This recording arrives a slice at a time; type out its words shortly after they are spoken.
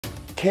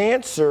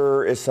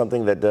Cancer is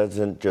something that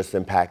doesn't just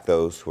impact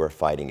those who are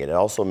fighting it. It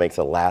also makes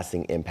a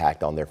lasting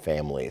impact on their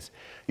families.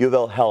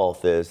 louisville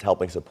Health is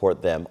helping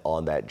support them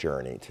on that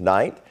journey.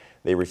 Tonight,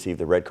 they received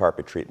the red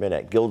carpet treatment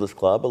at Gilda's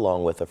Club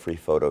along with a free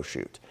photo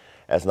shoot.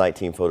 As Night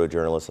Team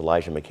photojournalist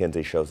Elijah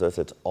McKenzie shows us,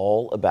 it's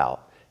all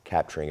about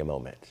capturing a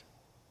moment.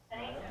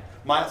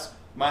 Miles,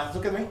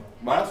 look at me.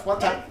 Miles, one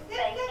time.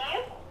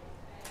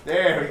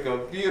 There we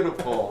go.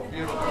 Beautiful,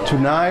 beautiful.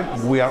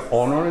 Tonight, we are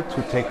honored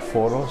to take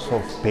photos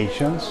of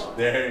patients.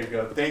 There you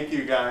go. Thank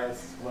you,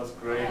 guys. It was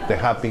great. They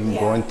have been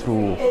going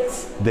through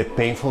the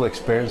painful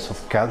experience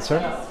of cancer,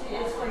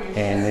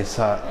 and it's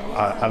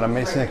an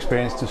amazing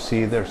experience to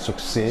see their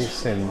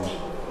success and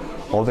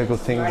all the good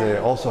things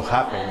that also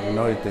happen. You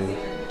know,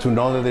 to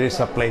know that there is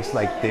a place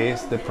like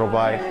this that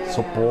provide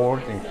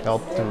support and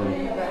help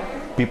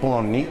to people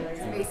on need.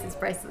 Space is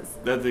priceless.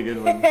 That's a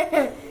good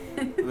one.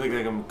 Look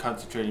like I'm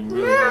concentrating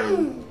really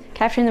hard.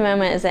 Capturing the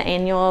Moment is an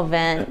annual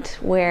event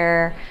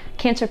where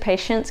cancer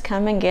patients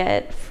come and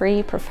get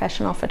free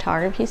professional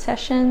photography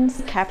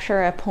sessions,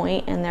 capture a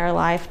point in their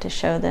life to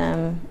show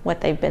them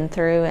what they've been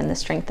through and the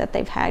strength that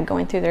they've had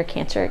going through their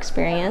cancer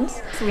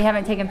experience. So we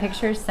haven't taken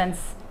pictures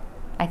since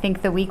I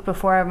think the week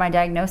before my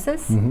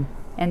diagnosis.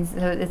 And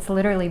so it's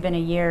literally been a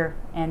year,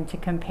 and to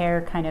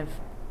compare kind of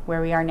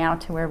where we are now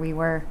to where we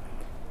were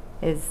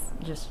is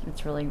just,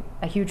 it's really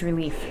a huge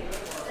relief.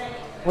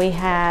 We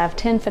have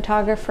 10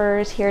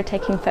 photographers here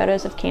taking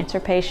photos of cancer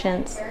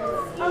patients.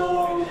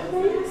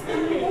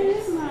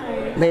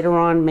 Later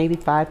on, maybe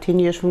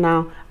 5-10 years from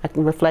now, I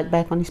can reflect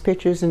back on these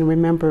pictures and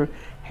remember,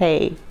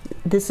 hey,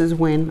 this is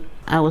when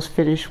I was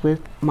finished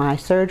with my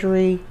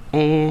surgery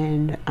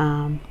and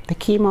the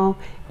chemo,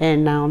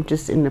 and now I'm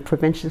just in the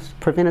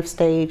preventive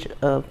stage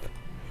of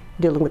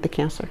dealing with the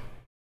cancer.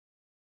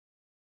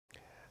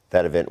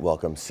 That event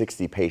welcomed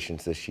 60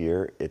 patients this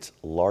year, its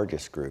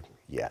largest group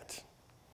yet.